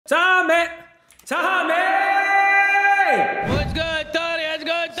Tommy! Tommy! What's good, Tony? What's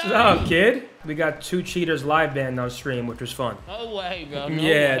good, Tony? What's up, kid? We got 2 cheaters live banned on stream, which was fun. No way, bro. No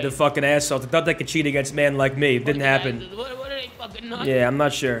yeah, way. the fucking assholes. They thought they could cheat against a man like me. It didn't happen. What are they fucking nuts? Yeah, I'm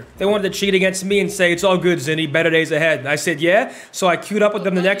not sure. They wanted to cheat against me and say, it's all good, Zinni, better days ahead. And I said, yeah. So I queued up with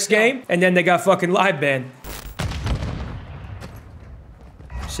them the next game, and then they got fucking live banned.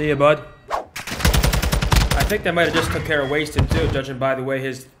 See ya, bud. I think they might have just took care of Wasted, too, judging by the way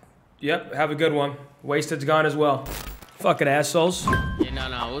his... Yep, have a good one. Wasted's gone as well. Fucking assholes. Yeah,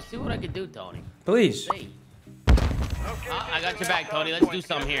 no. We'll see what I can do, Tony. Please. Hey. I got your back, Tony. Let's do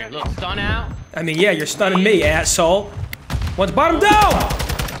something here. Look, stun out. I mean, yeah, you're stunning me, asshole. One's bottom dome!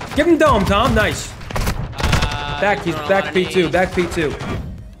 Give him dome, Tom. Nice. He's back P2, back P2.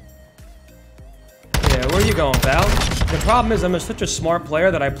 Yeah, where are you going, pal? The problem is I'm such a smart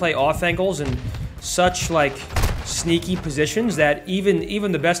player that I play off angles and such, like, sneaky positions that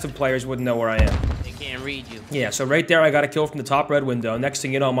even the best of players wouldn't know where I am. They can't read you. Yeah, so right there I got a kill from the top red window. Next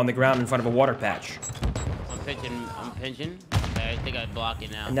thing you know, I'm on the ground in front of a water patch. I'm pinching. Okay, I think I block it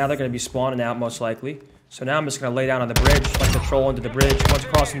now. And now they're going to be spawning out, most likely. So now I'm just going to lay down on the bridge, like the troll into the bridge. One's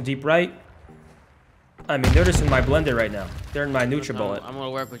crossing deep right. I mean, they're just in my blender right now. They're in my NutriBullet. I'm going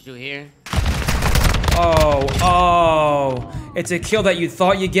to work with you here. Oh. It's a kill that you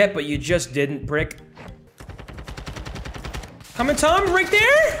thought you'd get, but you just didn't, prick. Coming, Tom, right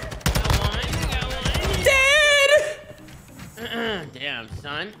there? Dead! Damn,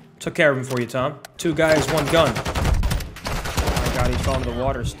 son. Took care of him for you, Tom. 2 guys, 1 gun. Oh my god, he fell into the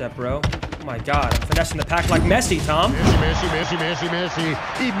water step, bro. Oh my god, I'm finessing the pack like Messi, Tom. Messi.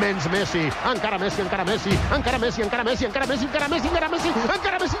 Immens Messi. Encara Messi.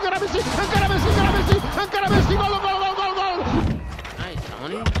 Gol. Nice,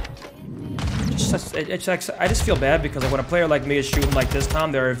 Tony. It's like, I just feel bad because when a player like me is shooting like this,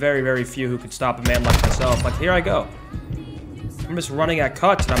 Tom, there are very, very few who could stop a man like myself. Like, here I go. I'm just running at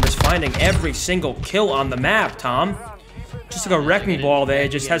cuts and I'm just finding every single kill on the map, Tom. Just like a wrecking ball that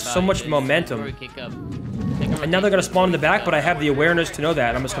just has so much momentum. And now they're gonna spawn in the back, but I have the awareness to know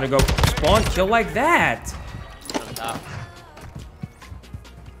that. I'm just gonna go spawn kill like that.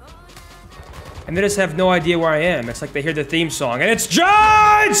 And they just have no idea where I am. It's like they hear the theme song, and it's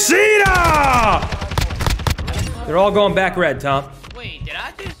John Cena! They're all going back red, Tom. Wait, did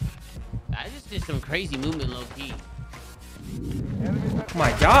I just did some crazy movement low-key. Oh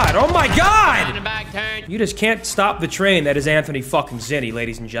my god, oh my god! In the back turn. You just can't stop the train that is Anthony fucking Zinni,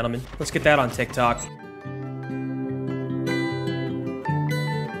 ladies and gentlemen. Let's get that on TikTok.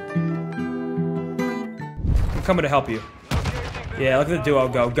 I'm coming to help you. Yeah, look at the duo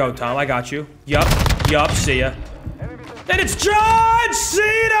go. Go, Tom. I got you. Yup. See ya. And it's John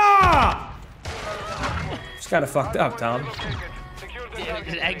Cena! It's kind of fucked up, Tom. Damn, I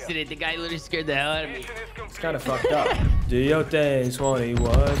just exited. The guy literally scared the hell out of me. It's kind of fucked up. Do your thing,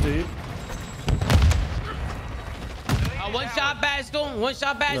 21, dude. One shot Baskel. Left worries.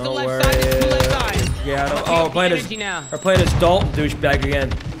 side. 2 left side. Yeah, we're playing this Dalton douchebag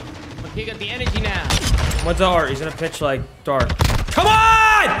again. He got the energy now. What's the art? He's gonna pitch like dark. Come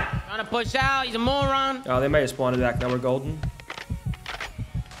on! Trying to push out. He's a moron. Oh, they may have spawned it back. Now we're golden.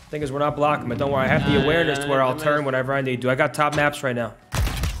 Thing is, we're not blocking, but don't worry. I have the awareness to where I'll turn whenever I need to. I got top maps right now.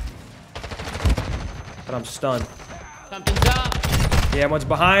 But I'm stunned. Something's up. Yeah, one's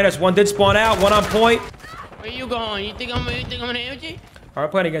behind us. One did spawn out. One on point. Where you going? You think I'm gonna hit you? We're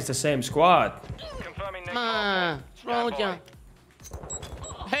playing against the same squad. Come on. What's wrong with you?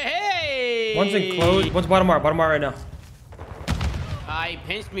 Hey! One's enclosed. One's bottom art right now. He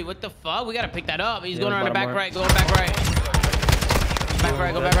pinched me. What the fuck? We gotta pick that up. He's going around the bottom back art. right. Going back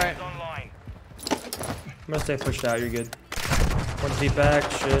right. Go back right. I'm gonna stay pushed out. You're good. One's deep back.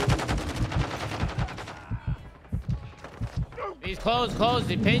 Shit. He's close.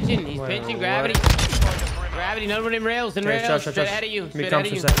 He's pinching. He's pinching. Gravity. Gravity. None of them rails. Rails. Straight ahead of you. Straight ahead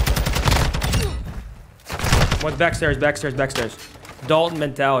of you. One's backstairs. Dalton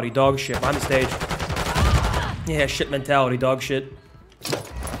mentality. Dog shit. Behind the stage. Yeah, shit mentality. Dog shit.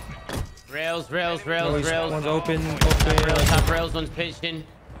 Rails. One's open. Top rails. One's pinching.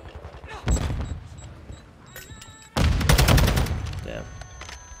 Damn.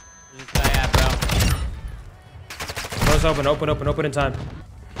 Where's this guy at, bro? Close open in time.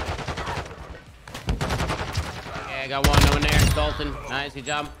 Okay, I got one. No one there. Dalton. Nice. Good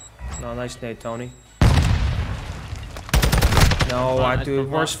job. No, nice nade, Tony. No, I do.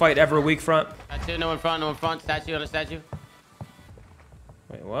 Worst fight ever, weak front. That's it. No in front. Statue on a statue.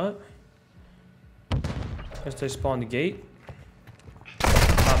 Wait, what? Guess they spawned the gate.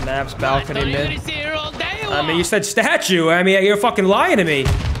 Top maps, balcony, mid. I mean, you said statue. I mean, you're fucking lying to me.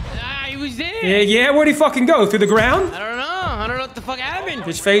 was there. Yeah, where'd he fucking go? Through the ground? I don't know. I don't know what the fuck happened.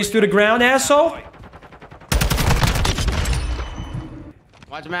 Just phase through the ground, asshole?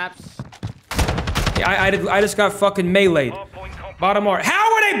 Watch maps. Yeah, I just got fucking meleeed. Bottom art.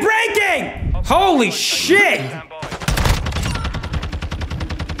 How are they breaking? Holy shit!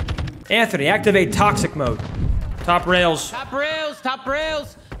 Anthony, activate toxic mode. Top rails. Top rails. Top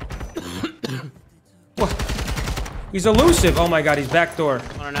rails. What? He's elusive. Oh my god, he's backdoor.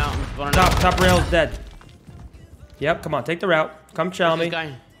 Spawning out. I'm spawning out. Top rail's dead. Yep, come on, take the route. Come chow me.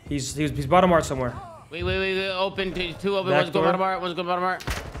 Guy? He's bottom art somewhere. Wait. Open. Two open. Back One's go door. bottom art. One's go bottom art.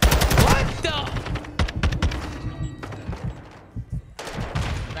 What the?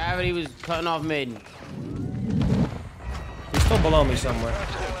 Gravity was cutting off mid. He's still below me somewhere.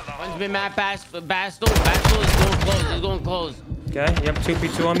 One's been map Bastel. Bastel is going close. He's going close. Okay, you have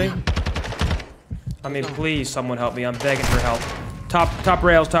 2v2 on me? I mean, please, someone help me. I'm begging for help. Top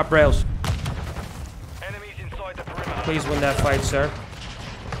rails, top rails. Enemies inside the perimeter. Please win that fight, sir.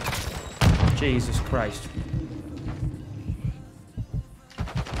 Jesus Christ.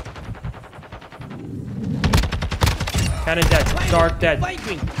 Cannon dead. Dark dead. Fight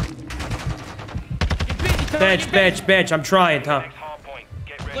me. Bench. I'm trying, Tom. Next hard point.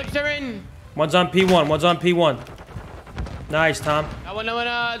 Get ready. Flips are in. One's on P1. Nice, Tom. No one,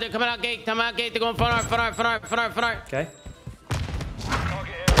 they're coming out gate. They're going front art. Okay.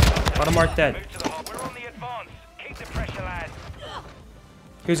 Target area. Bottom art dead. Move to the hub. We're on the advance. Keep the pressure, lads.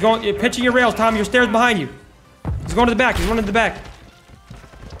 You're pitching your rails, Tom. Your stairs behind you. He's going to the back. He's running to the back.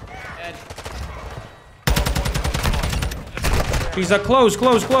 Dead. He's close.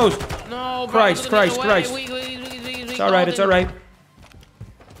 No, bro. Christ. Weak. It's all right.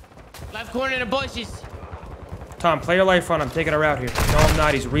 Left corner in the bushes. Tom, play your life on. I'm taking her out here. No, I'm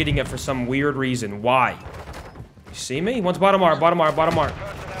not. He's reading it for some weird reason. Why? You see me? One's bottom art. Personnel at the hard point.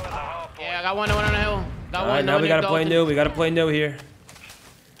 Yeah, I got one on the hill. Got All one. right, now we gotta play new. We gotta play new here.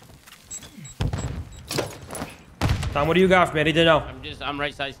 Tom, what do you got for me? I need to know. I'm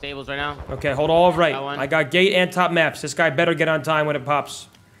right side stables right now. Okay, hold all of right. Got one. I got gate and top maps. This guy better get on time when it pops.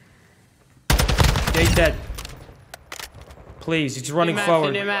 Gate dead. Please, he's running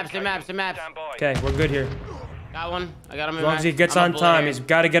forward. The maps. Stand by. Okay, we're good here. Got one. I got him in As long as he gets on time, he's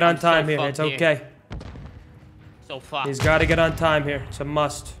got to get on time here. It's okay. So fucked. He's got to get on time here. It's a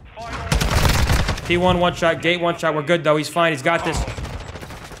must. P1 one shot, gate one shot. We're good though. He's fine. He's got this.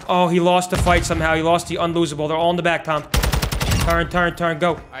 Oh, he lost the fight somehow. He lost the unlosable. They're all in the back, Tom. Turn,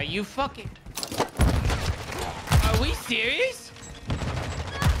 go. Are you fucking... Are we serious?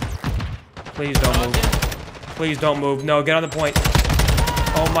 Please don't move. Please don't move. No, get on the point.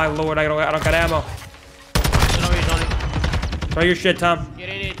 Oh my lord, I don't got ammo. Throw your shit, Tom. Get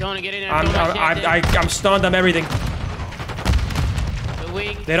in there, Tony. Get in there. I'm stunned. I'm everything.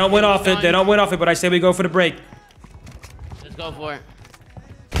 They don't win off it. But I say we go for the break. Let's go for it.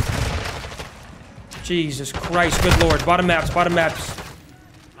 Jesus Christ, good lord. Bottom maps. I'm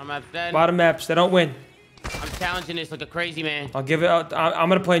dead. Bottom maps. They don't win. I'm challenging this like a crazy man. I'll give it. I'm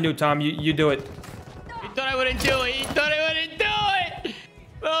gonna play new, Tom. You do it. He thought I wouldn't do it.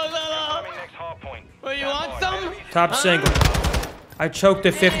 No. Next hard point. Well, you want some? Top single. I choked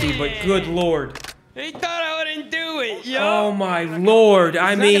at 50, but good lord. He thought I wouldn't do it, yo. Oh my lord.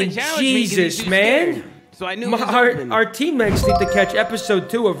 I mean, Jesus, man. So I knew Our teammates need to catch episode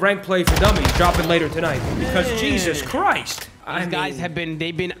 2 of Ranked Play for Dummies dropping later tonight. Because Jesus Christ. These guys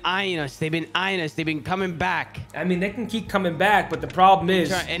they've been eyeing us. They've been coming back. I mean, they can keep coming back, but the problem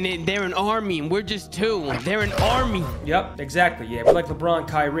is... And they're an army, and we're just two. They're an army. Yep, exactly. Yeah, we're like LeBron,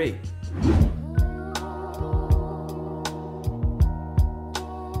 Kyrie.